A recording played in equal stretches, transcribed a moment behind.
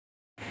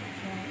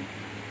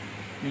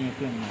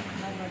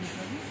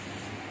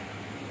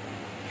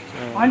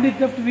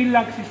Anti-theft wheel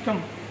lock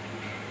system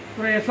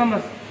for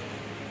SMS.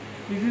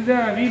 This is the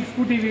wheel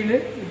scooty wheel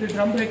with the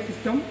drum brake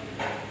system.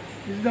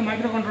 This is the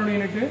microcontroller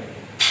unit.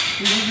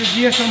 This is the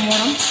GSM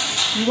modem.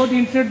 You got to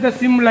insert the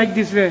SIM like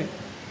this way.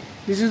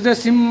 This is the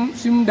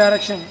SIM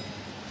direction.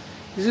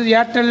 This is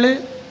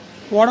Airtel,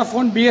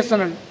 Vodafone,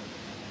 BSNL.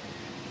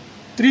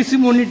 3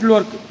 SIM only it will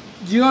work.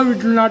 Geo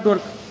it will not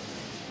work.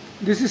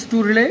 This is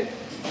 2 relay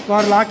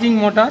for locking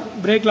motor,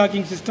 brake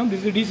locking system.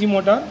 This is a DC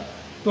motor,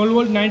 12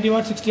 volt, 90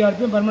 watt, 60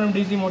 RPM, permanent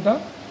DC motor.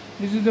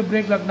 This is the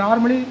brake lock.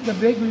 Normally the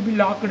brake will be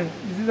locked.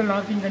 This is the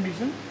locking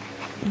condition.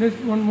 This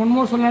one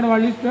more solenoid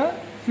valve is the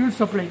fuel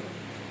supply.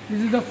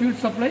 This is the fuel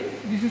supply.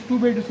 This is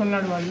 2x2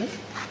 solenoid valve.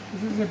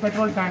 This is the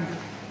petrol tank.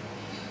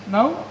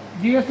 Now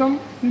GSM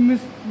SIM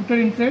is put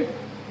inside.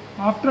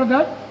 After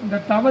that the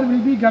tower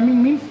will be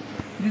coming, means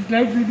this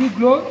light will be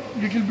glow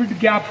little bit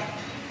gap.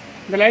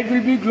 The light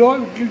will be glow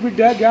little bit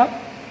gap.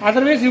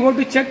 Otherwise you have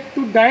to check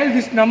to dial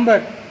this number.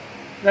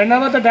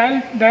 Whenever the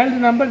dial the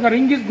number, the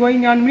ring is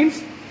going on,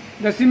 means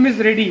the SIM is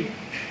ready.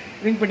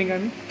 Ring putting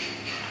on.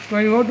 So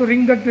you have to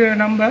ring that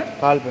number.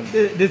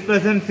 This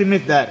person SIM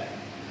is there.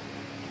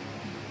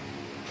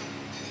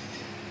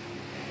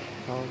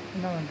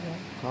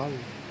 Call.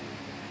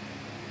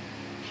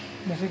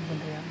 Message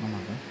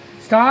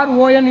star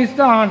ON is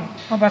the on.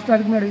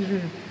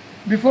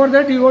 Before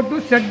that you have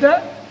to set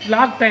the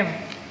lock time.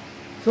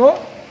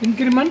 So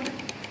increment,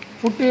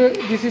 put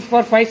this is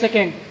for 5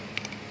 seconds.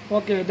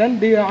 Okay, then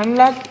the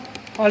unlock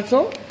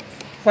also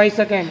 5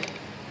 seconds.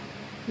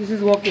 This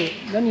is okay.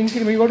 Then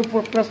increment, you have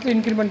to press the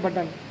increment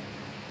button.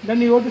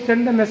 Then you have to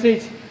send the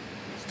message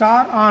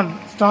star on,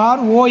 star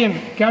ON,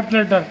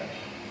 capital letter.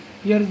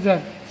 Here is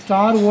the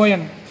star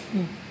ON.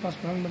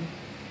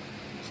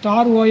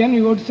 Star ON,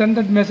 you have to send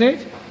that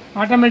message.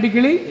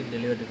 Automatically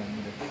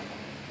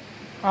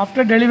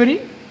after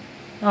delivery,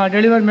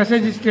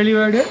 message is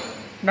delivered.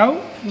 Now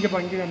the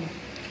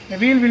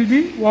wheel will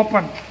be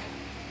open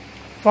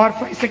for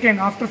 5 seconds.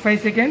 After 5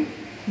 seconds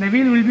the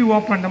wheel will be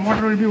open, the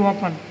motor will be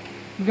open,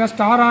 because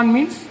star on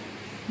means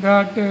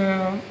that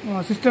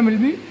system will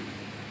be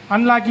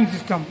unlocking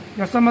system,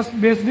 SMS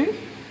based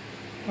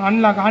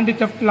unlock,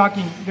 anti-theft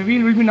locking. The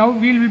wheel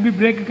will be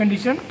brake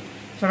condition.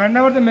 So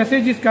whenever the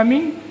message is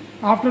coming,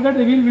 after that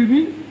the wheel will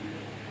be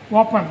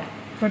open.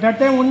 So that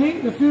time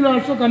only the fuel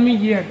also coming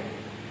here.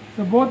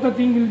 So both the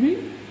thing will be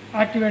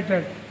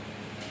activated.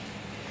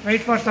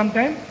 Wait for some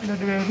time, the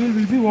wheel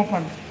will be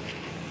open.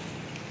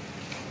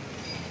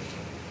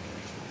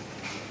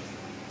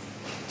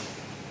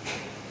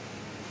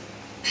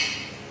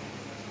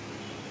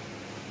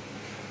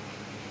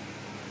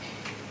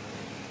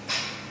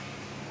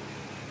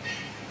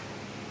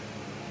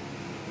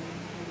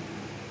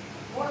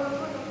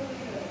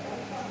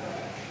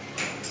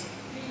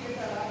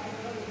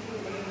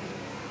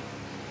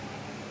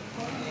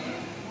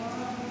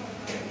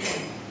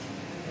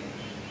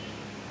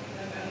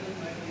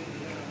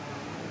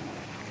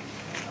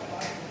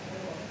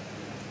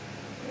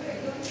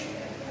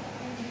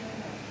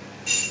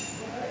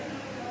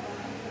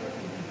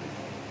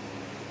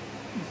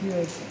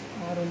 Yes,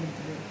 not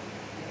empty.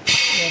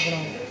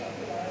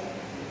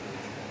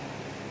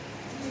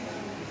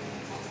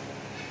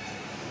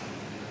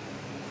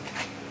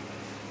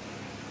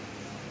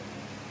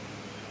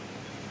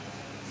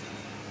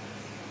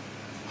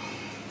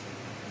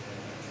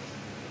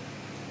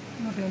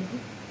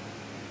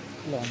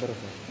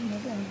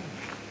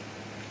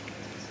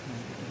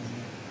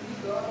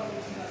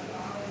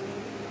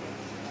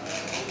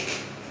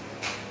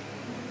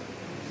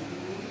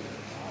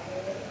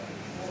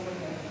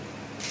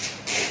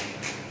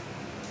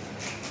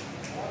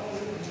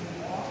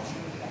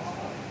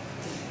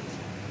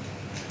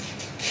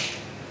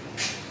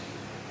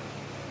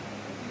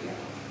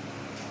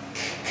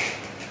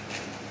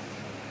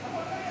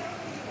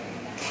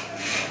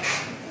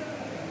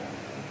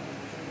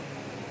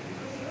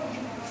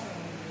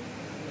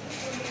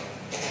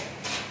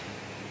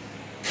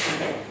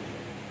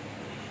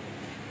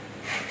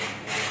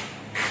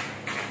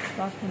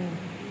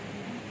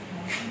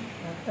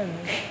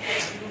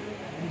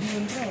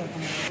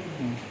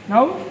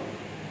 Now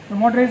the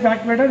motor is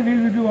activated,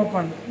 wheel will be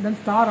open. Then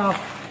star off,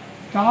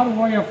 star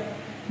OF.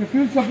 The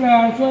fuel supply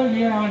also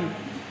here on.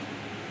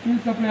 Fuel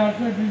supply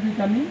also it will be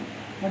coming,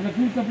 but the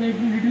fuel supply it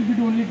will little bit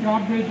only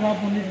drop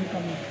only it will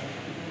come.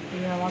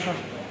 Yeah, water.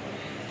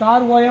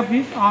 Star OF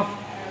is off.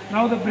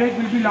 Now the brake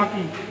will be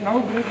locking. Now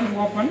brake is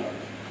open.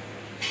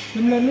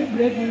 Similarly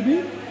brake will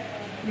be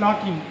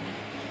locking.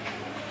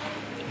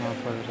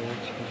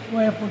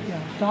 OF,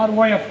 star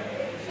OF,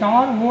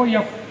 star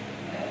OF.